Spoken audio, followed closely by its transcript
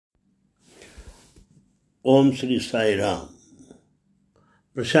ఓం శ్రీ సాయిరామ్.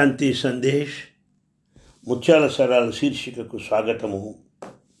 ప్రశాంతి సందేశ్ ముత్యాల సరాల శీర్షికకు స్వాగతము,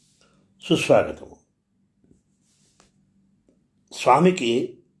 సుస్వాగతము. స్వామికి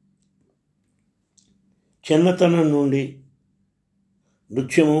చిన్నతనం నుండి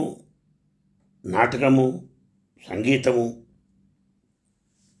నృత్యము, నాటకము, సంగీతము,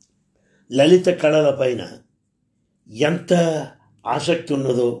 లలిత కళలపైన ఎంత ఆసక్తి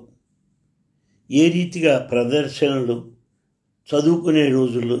ఉన్నదో, ఏ రీతిగా ప్రదర్శనలు చదువుకునే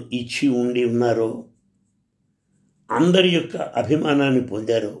రోజుల్లో ఇచ్చి ఉండి ఉన్నారో, అందరి యొక్క అభిమానాన్ని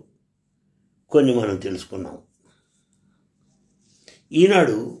పొందారో కొన్ని మనం తెలుసుకున్నాం.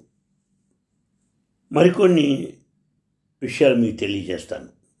 ఈనాడు మరికొన్ని విషయాలు మీకు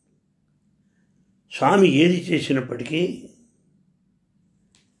తెలియజేస్తాను. స్వామి ఏది చేసినప్పటికీ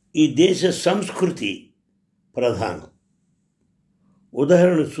ఈ దేశ సంస్కృతి ప్రధానం.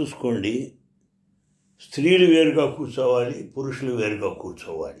 ఉదాహరణ చూసుకోండి, స్త్రీలు వేరుగా కూర్చోవాలి, పురుషులు వేరుగా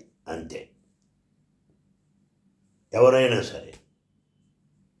కూర్చోవాలి, అంతే. ఎవరైనా సరే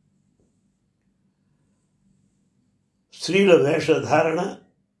స్త్రీల వేషధారణ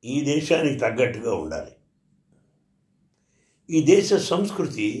ఈ దేశానికి తగ్గట్టుగా ఉండాలి. ఈ దేశ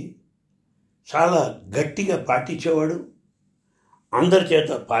సంస్కృతి చాలా గట్టిగా పాటించేవాడు, అందరి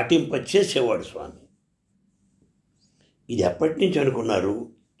చేత పాటింపచేసేవాడు స్వామి. ఇది ఎప్పటి నుంచి అనుకున్నారు?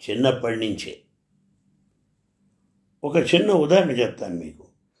 చిన్నప్పటి నుంచే. ఒక చిన్న ఉదాహరణ చెప్తాను మీకు.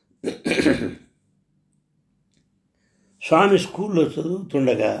 స్వామి స్కూల్లో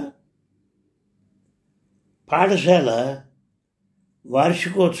చదువుతుండగా పాఠశాల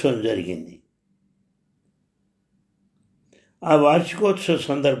వార్షికోత్సవం జరిగింది. ఆ వార్షికోత్సవ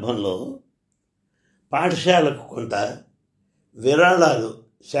సందర్భంలో పాఠశాలకు కొంత విరాళాలు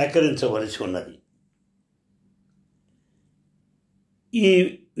సేకరించవలసి ఉన్నది. ఈ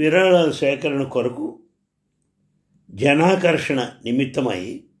విరాళాల సేకరణ కొరకు జనాకర్షణ నిమిత్తమై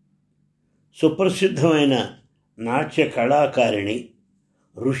సుప్రసిద్ధమైన నాట్య కళాకారిణి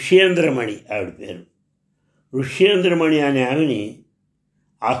ఋష్యేంద్రమణి, ఆవిడ పేరు ఋష్యేంద్రమణి అనే ఆమెని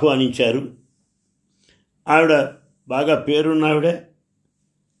ఆహ్వానించారు. ఆవిడ బాగా పేరున్న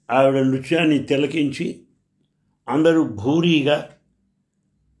ఆవిడ నృత్యాన్ని తిలకించి అందరూ భూరీగా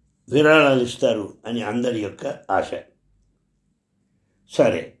విరాళాలు ఇస్తారు అని అందరి యొక్క ఆశ.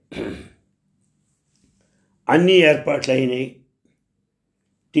 సరే, అన్ని ఏర్పాట్లు అయినాయి,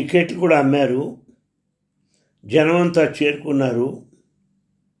 టికెట్లు కూడా అమ్మారు, జనమంతా చేరుకున్నారు.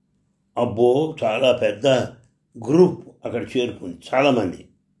 అబ్బో, చాలా పెద్ద గ్రూప్ అక్కడ చేరుకుంది, చాలామంది.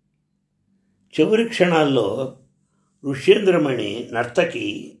 చివరి క్షణాల్లో ఋష్యేంద్రమణి నర్తకి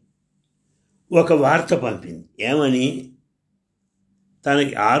ఒక వార్త పంపింది. ఏమని?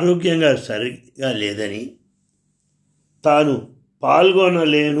 తనకి ఆరోగ్యంగా సరిగా లేదని, తాను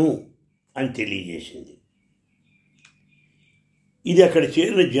పాల్గొనలేను అని తెలియజేసింది. ఇది అక్కడ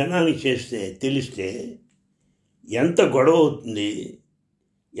చేరిన జనానికి తెలిస్తే ఎంత గొడవ అవుతుంది,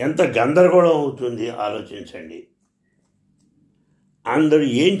 ఎంత గందరగోళం అవుతుంది ఆలోచించండి. అందరూ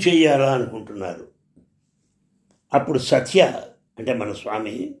ఏం చెయ్యాలా అనుకుంటున్నారు. అప్పుడు సత్య అంటే మన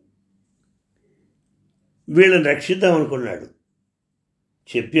స్వామి వీళ్ళని రక్షిద్దాం అనుకున్నాడు.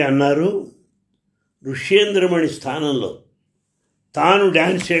 చెప్పి అన్నారు, ఋష్యేంద్రమణి స్థానంలో తాను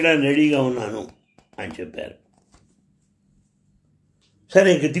డ్యాన్స్ చేయడానికి రెడీగా ఉన్నాను అని చెప్పారు. సరే,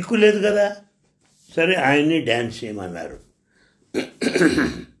 ఇంక దిక్కు లేదు కదా, సరే ఆయన్ని డ్యాన్స్ చేయమన్నారు.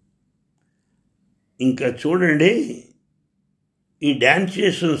 ఇంకా చూడండి, ఈ డ్యాన్స్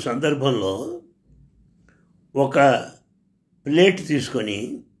చేస్తున్న సందర్భంలో ఒక ప్లేట్ తీసుకొని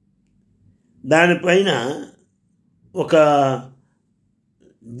దానిపైన ఒక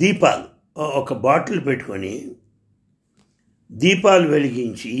దీపాలు, ఒక బాటిల్ పెట్టుకొని దీపాలు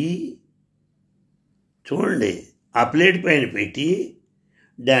వెలిగించి చూడండి, ఆ ప్లేట్ పైన పెట్టి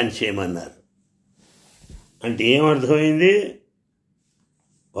డ్యాన్స్ చేయమన్నారు. అంటే ఏమర్థమైంది?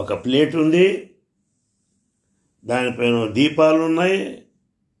 ఒక ప్లేట్ ఉంది, దానిపైన దీపాలు ఉన్నాయి,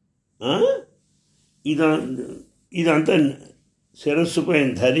 ఇదంతా శిరస్సు పైన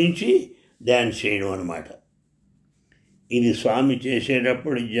ధరించి డ్యాన్స్ చేయడం అన్నమాట. ఇది స్వామి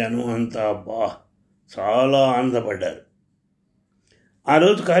చేసేటప్పుడు జనం అంతా చాలా ఆనందపడ్డారు. ఆ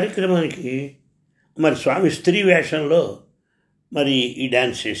రోజు కార్యక్రమానికి మరి స్వామి స్త్రీ వేషంలో మరి ఈ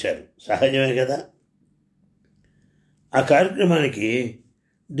డ్యాన్స్ చేశారు, సహజమే కదా. ఆ కార్యక్రమానికి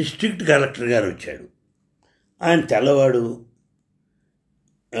డిస్ట్రిక్ట్ కలెక్టర్ గారు వచ్చాడు. ఆయన తెల్లవాడు,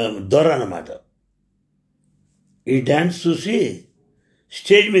 దొర అన్నమాట. ఈ డ్యాన్స్ చూసి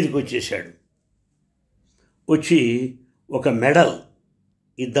స్టేజ్ మీదకి వచ్చేసాడు. వచ్చి ఒక మెడల్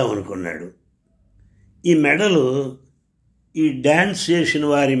ఇద్దామనుకున్నాడు. ఈ మెడలు ఈ డ్యాన్స్ చేసిన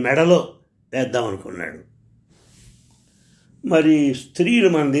వారి మెడలో వేద్దామనుకున్నాడు. మరి స్త్రీలు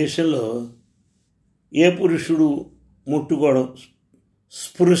మన దేశంలో ఏ పురుషుడు ముట్టుకోవడం,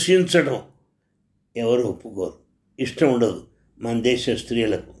 స్పృశించడం ఎవరు ఒప్పుకోరు, ఇష్టం ఉండదు మన దేశ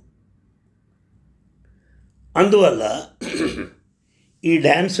స్త్రీలకు. అందువల్ల ఈ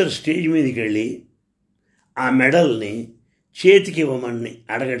డాన్సర్ స్టేజ్ మీదకి వెళ్ళి ఆ మెడల్ని చేతికి ఇవ్వమని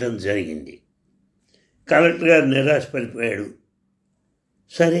అడగటం జరిగింది. కలెక్టర్ గారు నిరాశపడిపోయాడు.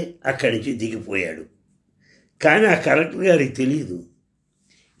 సరే, అక్కడి నుంచి దిగిపోయాడు. కానీ ఆ కలెక్టర్ గారికి తెలియదు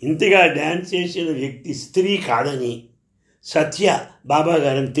ఇంతగా డ్యాన్స్ చేసిన వ్యక్తి స్త్రీ కాదని, సత్య బాబా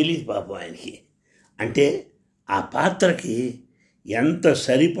గారని తెలియదు పాపం ఆయనకి. అంటే ఆ పాత్రకి ఎంత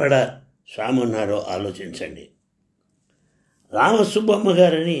సరిపడా స్వామి ఉన్నారో ఆలోచించండి. రామసుబ్బమ్మ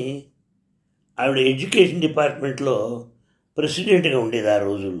గారని ఆవిడ ఎడ్యుకేషన్ డిపార్ట్మెంట్లో ప్రెసిడెంట్గా ఉండేది ఆ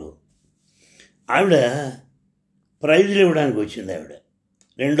రోజుల్లో. ఆవిడ ప్రైజులు ఇవ్వడానికి వచ్చింది. ఆవిడ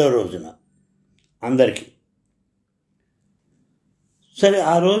రెండో రోజున అందరికీ. సరే,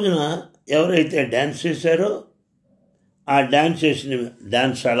 ఆ రోజున ఎవరైతే డ్యాన్స్ చేశారో ఆ డ్యాన్స్ చేసిన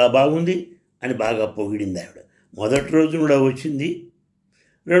డ్యాన్స్ చాలా బాగుంది అని బాగా పొగిడింది ఆవిడ. మొదటి రోజు కూడా వచ్చింది,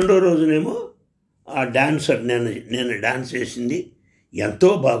 రెండో రోజునేమో ఆ డాన్సర్ నేను డాన్స్ చేసింది ఎంతో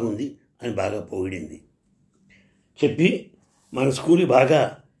బాగుంది అని బాగా పొగిడింది. చెప్పి మన స్కూల్కి బాగా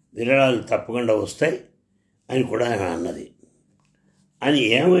విరాళాలు తప్పకుండా వస్తాయి అని కూడా అన్నది. అని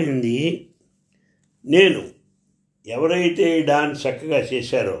ఏమైంది, నేను ఎవరైతే డాన్స్ చక్కగా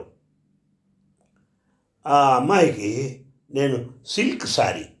చేశారో ఆ అమ్మాయికి నేను సిల్క్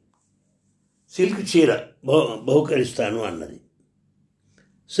చీర బహుకరిస్తాను అన్నది.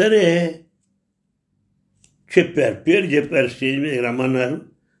 సరే చెప్పారు, పేరు చెప్పారు, స్టేజ్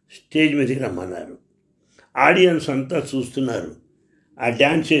మీదకి రమ్మన్నారు. ఆడియన్స్ అంతా చూస్తున్నారు ఆ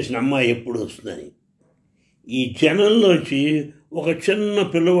డ్యాన్స్ చేసిన అమ్మాయి ఎప్పుడు వస్తుందని. ఈ జనంలోంచి ఒక చిన్న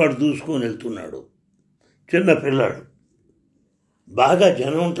పిల్లవాడు దూసుకొని వెళ్తున్నాడు. చిన్న పిల్లాడు. బాగా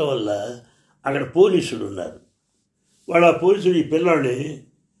జనం ఉండటం వల్ల అక్కడ పోలీసులు ఉన్నారు. వాడు ఆ పోలీసులు ఈ పిల్లాడిని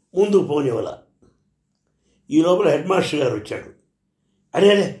ముందుకు పోనివ్వాల. ఈ లోపల హెడ్ మాస్టర్ గారు వచ్చాడు.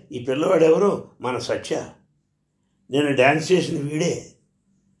 అరే ఈ పిల్లవాడు ఎవరో, మన సత్య, నేను డ్యాన్స్ చేసింది వీడే.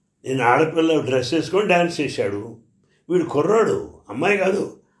 నేను ఆడపిల్ల డ్రెస్ వేసుకొని డ్యాన్స్ చేశాడు, వీడు కుర్రాడు, అమ్మాయి కాదు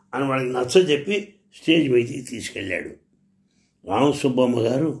అని వాడికి నచ్చ చెప్పి స్టేజ్ మీదకి తీసుకెళ్ళాడు. రామసుబ్బమ్మ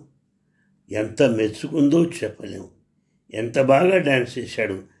గారు ఎంత మెచ్చుకుందో చెప్పలేము. ఎంత బాగా డ్యాన్స్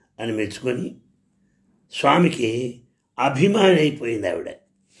చేశాడు అని మెచ్చుకొని స్వామికి అభిమాని అయిపోయింది ఆవిడ.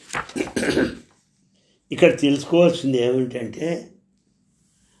 ఇక్కడ తెలుసుకోవాల్సింది ఏమిటంటే,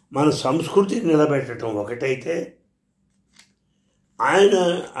 మన సంస్కృతిని నిలబెట్టడం ఒకటైతే, ఆయన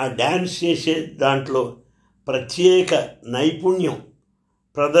ఆ డ్యాన్స్ చేసే దాంట్లో ప్రత్యేక నైపుణ్యం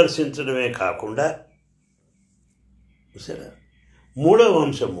ప్రదర్శించడమే కాకుండా, సరే, మూడవ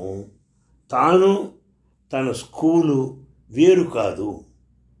అంశము తాను తన స్కూలు వేరు కాదు,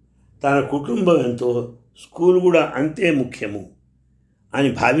 తన కుటుంబం ఎంతో స్కూల్ కూడా అంతే ముఖ్యము అని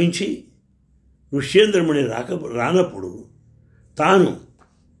భావించి ఋష్యేంద్రమణి రానప్పుడు తాను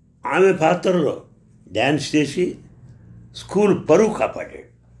ఆమె పాత్రలో డ్యాన్స్ చేసి స్కూల్ పరువు కాపాడాడు.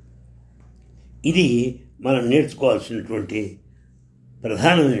 ఇది మనం నేర్చుకోవాల్సినటువంటి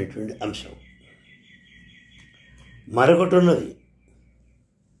ప్రధానమైనటువంటి అంశం. మరొకటి ఉన్నది,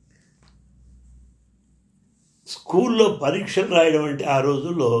 స్కూల్లో పరీక్షలు రాయడం అంటే ఆ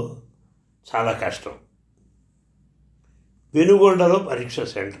రోజుల్లో చాలా కష్టం. పెనుగొండలో పరీక్ష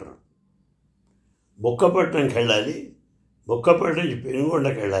సెంటర్, బుక్కపట్నంకి వెళ్ళాలి, బుక్కపట్నం నుంచి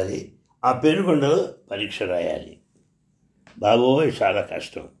పెనుగొండకి వెళ్ళాలి, ఆ పెనుగొండలో పరీక్ష రాయాలి. బాబోయ్ చాలా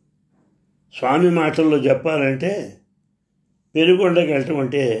కష్టం. స్వామి మాటల్లో చెప్పాలంటే పెనుగొండకి వెళ్ళటం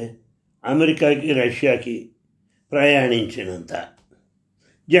అంటే అమెరికాకి రష్యాకి ప్రయాణించినంత.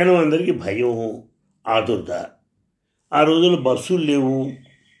 జనం అందరికీ భయం, ఆదుర్ద. ఆ రోజుల్లో బస్సులు లేవు.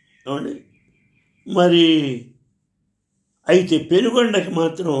 మరి అయితే పెనుగొండకి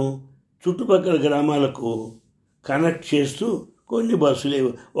మాత్రం చుట్టుపక్కల గ్రామాలకు కనెక్ట్ చేస్తూ కొన్ని బస్సులు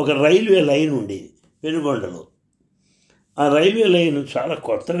లేవు. ఒక రైల్వే లైన్ ఉండేది పెనుగొండలో. ఆ రైల్వే లైన్ చాలా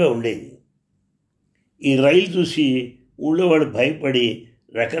కొత్తగా ఉండేది. ఈ రైలు చూసి ఊళ్ళో వాడు భయపడి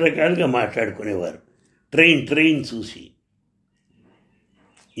రకరకాలుగా మాట్లాడుకునేవారు. ట్రైన్ చూసి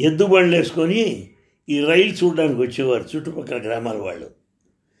ఎద్దు బండ్లు వేసుకొని ఈ రైలు చూడడానికి వచ్చేవారు చుట్టుపక్కల గ్రామాల వాళ్ళు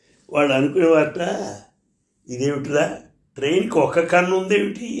అనుకునేవారట, ఇదేమిటిరా ట్రైన్కి ఒక్క కన్ను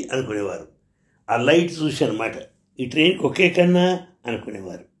ఉందేమిటి అనుకునేవారు. ఆ లైట్ చూసి అనమాట, ఈ ట్రైన్కి ఒకే కన్నా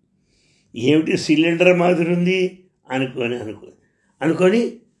అనుకునేవారు. ఏమిటి సిలిండర్ మాదిరి ఉంది అనుకొని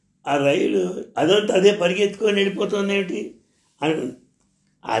ఆ రైలు అదంతా అదే పరిగెత్తుకొని వెళ్ళిపోతుంది ఏమిటి అని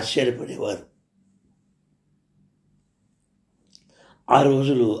ఆశ్చర్యపడేవారు. ఆ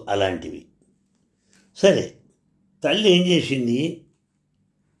రోజులు అలాంటివి. సరే, తల్లి ఏం చేసింది,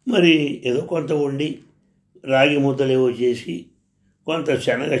 మరి ఏదో కొంత వండి రాగి ముద్దలేవో చేసి కొంత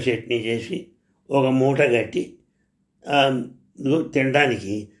శనగ చట్నీ చేసి ఒక మూట కట్టి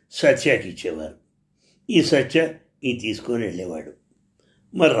తినడానికి సత్యాకి ఇచ్చేవారు. ఈ సత్య ఈ తీసుకొని వెళ్ళేవాడు.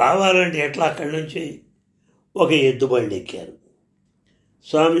 మరి రావాలంటే ఎట్లా అక్కడి నుంచి ఒక ఎద్దుబండి ఎక్కారు.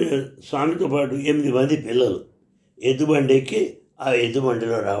 స్వామితో పాటు 8 మంది పిల్లలు ఎద్దుబండి ఎక్కి ఆ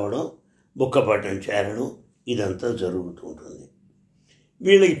ఎద్దుబండిలో రావడం, బుక్కపట్నం చేరడం ఇదంతా జరుగుతూ ఉంటుంది.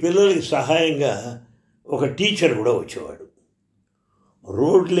 వీళ్ళకి పిల్లలకి సహాయంగా ఒక టీచర్ కూడా వచ్చేవాడు.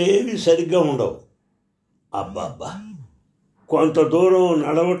 రోడ్లేవి సరిగ్గా ఉండవు. అబ్బాబ్బా, కొంత దూరం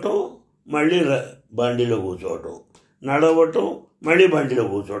నడవటం, మళ్ళీ బండిలో కూర్చోవటం, నడవటం, మళ్ళీ బండిలో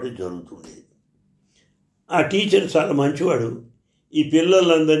కూర్చోవడం జరుగుతుంది. ఆ టీచర్ చాలా మంచివాడు. ఈ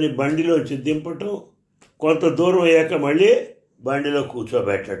పిల్లలందరినీ బండిలోంచి దింపటం, కొంత దూరం అయ్యాక మళ్ళీ బండిలో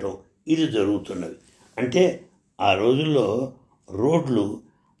కూర్చోబెట్టడం ఇది జరుగుతున్నది. అంటే ఆ రోజుల్లో రోడ్లు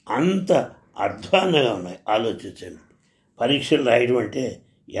అంత అధ్వానంగా ఉన్నాయి. ఆలోచించండి, పరీక్షలు రాయడం అంటే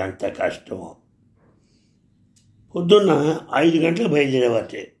ఎంత కష్టమో. పొద్దున్న 5 గంటలకు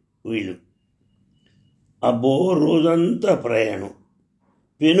బయలుదేరేవాటే వీళ్ళు. అబ్బో, రోజంతా ప్రయాణం.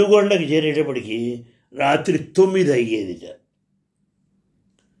 పెనుగొండకి చేరేటప్పటికి రాత్రి 9 అయ్యేదిట.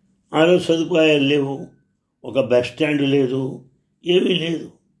 ఆ రోజు సదుపాయాలు లేవు, ఒక బస్ స్టాండ్ లేదు, ఏమీ లేదు.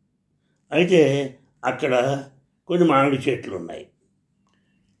 అయితే అక్కడ కొన్ని మామిడి చెట్లు ఉన్నాయి.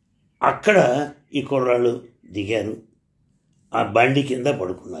 అక్కడ ఈ కుర్రాళ్ళు దిగారు. ఆ బండి కింద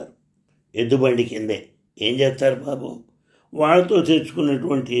పడుకున్నారు, ఎద్దు బండి కిందే. ఏం చేస్తారు బాబు, వాళ్ళతో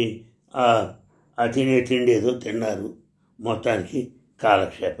తెచ్చుకున్నటువంటి ఆ తినే తిండి ఏదో తిన్నారు, మొత్తానికి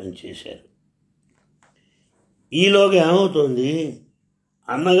కాలక్షేపం చేశారు. ఈలోగా ఏమవుతుంది,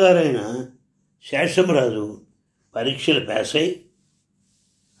 అన్నగారైన శేషమరాజు పరీక్షలు పాస్ అయి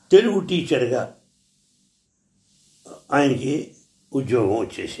తెలుగు టీచర్గా ఆయనకి ఉద్యోగం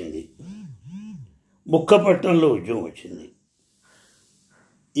వచ్చేసింది. బుక్కపట్నంలో ఉద్యోగం వచ్చింది.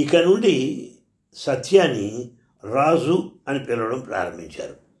 ఇక నుండి సత్యాన్ని రాజు అని పిలవడం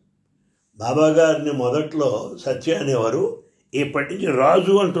ప్రారంభించారు. బాబాగారిని మొదట్లో సత్య అనేవారు, ఇప్పటి నుంచి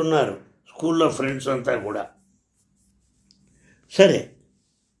రాజు అంటున్నారు స్కూల్లో ఫ్రెండ్స్ అంతా కూడా. సరే,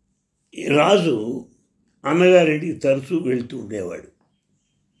 ఈ రాజు అన్నగారింటికి తరచూ వెళ్తూ ఉండేవాడు.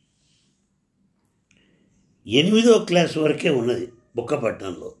 8వ క్లాస్ వరకే ఉన్నది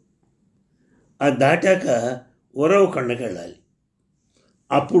బుక్కపట్నంలో. అది దాటాక ఉరవకొండకి వెళ్ళాలి.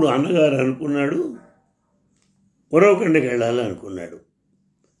 అప్పుడు అన్నగారు అనుకున్నాడు, ఉరవకొండకి వెళ్ళాలి అనుకున్నాడు.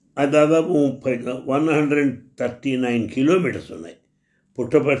 అది దాదాపు 139 కిలోమీటర్స్ ఉన్నాయి.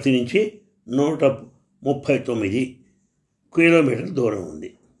 పుట్టపర్తి నుంచి 139 కిలోమీటర్ల దూరం ఉంది.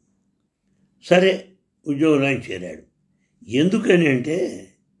 సరే, ఉద్యోగానికి చేరాడు. ఎందుకని అంటే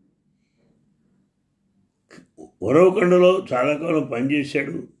ఉరవకొండలో చాలా కాలం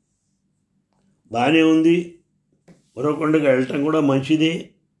పనిచేశాడు, బాగానే ఉంది. ఉరవకొండకి వెళ్ళటం కూడా మంచిదే.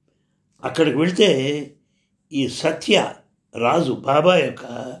 అక్కడికి వెళ్తే ఈ సత్య రాజు బాబా యొక్క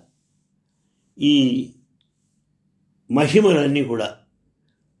ఈ మహిమలన్నీ కూడా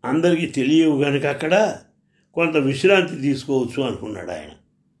అందరికీ తెలియవు కనుక అక్కడ కొంత విశ్రాంతి తీసుకోవచ్చు అనుకున్నాడు ఆయన.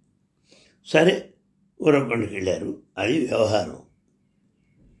 సరే, ఉరవకొండకి వెళ్ళారు. అది వ్యవహారం.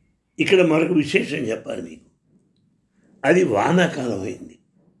 ఇక్కడ మరొక విశేషం చెప్పాలి మీకు. అది వానాకాలం అయింది.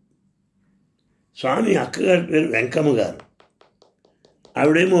 స్వామి అక్కగారి పేరు వెంకమ్మ గారు.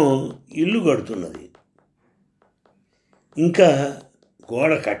 ఆవిడేమో ఇల్లు కడుతున్నది, ఇంకా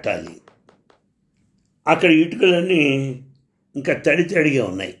గోడ కట్టాలి. అక్కడ ఇటుకలన్నీ ఇంకా తడిగా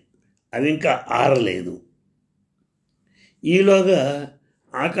ఉన్నాయి, అవి ఇంకా ఆరలేదు. ఈలోగా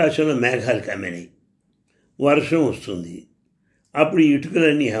ఆకాశంలో మేఘాలు కమ్మినాయి, వర్షం వస్తుంది. అప్పుడు ఈ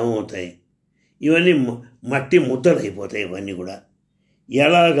ఇటుకలన్నీ ఏమవుతాయి, ఇవన్నీ మట్టి ముద్దలు అయిపోతాయి. ఇవన్నీ కూడా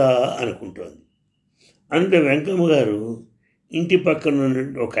ఎలాగా అనుకుంటోంది. అంటే వెంకమ్మ గారు ఇంటి పక్కన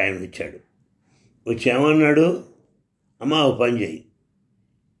ఉన్నట్టు ఒక ఆయన వచ్చాడు. వచ్చి ఏమన్నాడు, అమ్మ ఓ పని చేయి,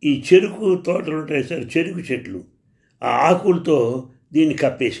 ఈ చెరుకు తోటలు ఉంటాయి సార్, చెరుకు చెట్లు, ఆ ఆకులతో దీన్ని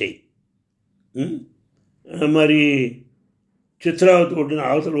కప్పేసాయి. మరి చిత్రావతి ఒడ్డున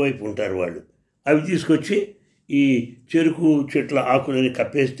అవతల వైపు ఉంటారు వాళ్ళు, అవి తీసుకొచ్చి ఈ చెరుకు చెట్ల ఆకులని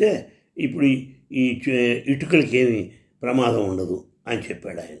కప్పేస్తే ఇప్పుడు ఈ ఇటుకలకి ఏమి ప్రమాదం ఉండదు అని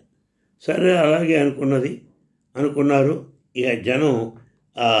చెప్పాడు ఆయన. సరే, అలాగే అనుకున్నారు. ఇక జనం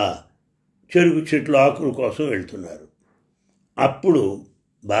ఆ చెరుకు చెట్ల ఆకుల కోసం వెళ్తున్నారు. అప్పుడు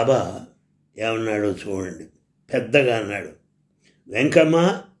బాబా ఏమన్నాడో చూడండి, పెద్దగా అన్నాడు, వెంకమ్మ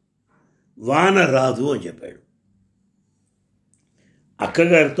వాన రాదు అని చెప్పాడు.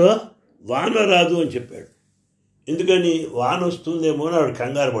 అక్కగారితో వాన రాదు అని చెప్పాడు. ఎందుకని, వాన వస్తుందేమో అని ఆవిడ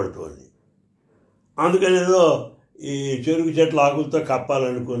కంగారు పడుతోంది. అందుకని ఏదో ఈ చెరుకు చెట్ల ఆకులతో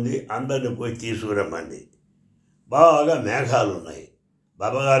కప్పాలనుకుంది. అందరిని పోయి తీసుకురమ్మంది. బాగా మేఘాలు ఉన్నాయి.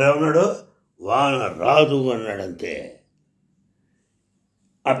 బాబాగారు ఏమన్నాడు, వాన రాదు అన్నాడంతే.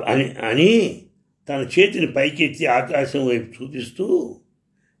 అని తన చేతిని పైకెత్తి ఆకాశం వైపు చూపిస్తూ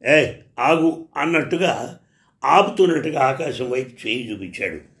ఆగు అన్నట్టుగా ఆపుతున్నట్టుగా ఆకాశం వైపు చేయి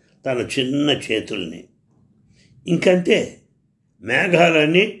చూపించాడు తన చిన్న చేతుల్ని. ఇంకంతే,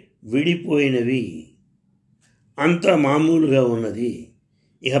 మేఘాలన్నీ విడిపోయినవి, అంతా మామూలుగా ఉన్నది,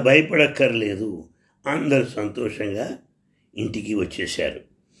 ఇక భయపడక్కర్లేదు. అందరూ సంతోషంగా ఇంటికి వచ్చేశారు.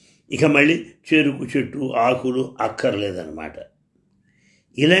 ఇక మళ్ళీ చెరుకు చెట్టు ఆకులు అక్కర్లేదన్నమాట.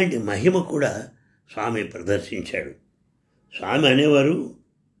 ఇలాంటి మహిమ కూడా స్వామి ప్రదర్శించాడు. స్వామి అనేవారు,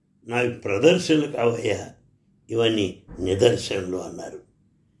 నాకు ప్రదర్శనలు కావయ్యా, ఇవన్నీ నిదర్శనలు అన్నారు.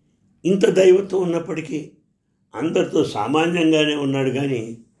 ఇంత దైవత్వం ఉన్నప్పటికీ అందరితో సామాన్యంగానే ఉన్నాడు.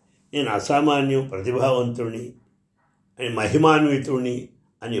 కానీ నేను అసామాన్యం, ప్రతిభావంతుడిని అని, మహిమాన్వితుడిని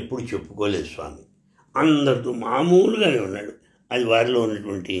అని ఎప్పుడు చెప్పుకోలేదు స్వామి. అందరితో మామూలుగానే ఉన్నాడు. అది వారిలో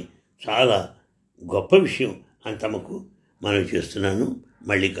ఉన్నటువంటి చాలా గొప్ప విషయం అని తమకు మనవి చేస్తున్నాను.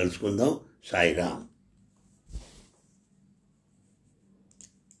 మళ్ళీ కలుసుకుందాం. సాయిరామ్.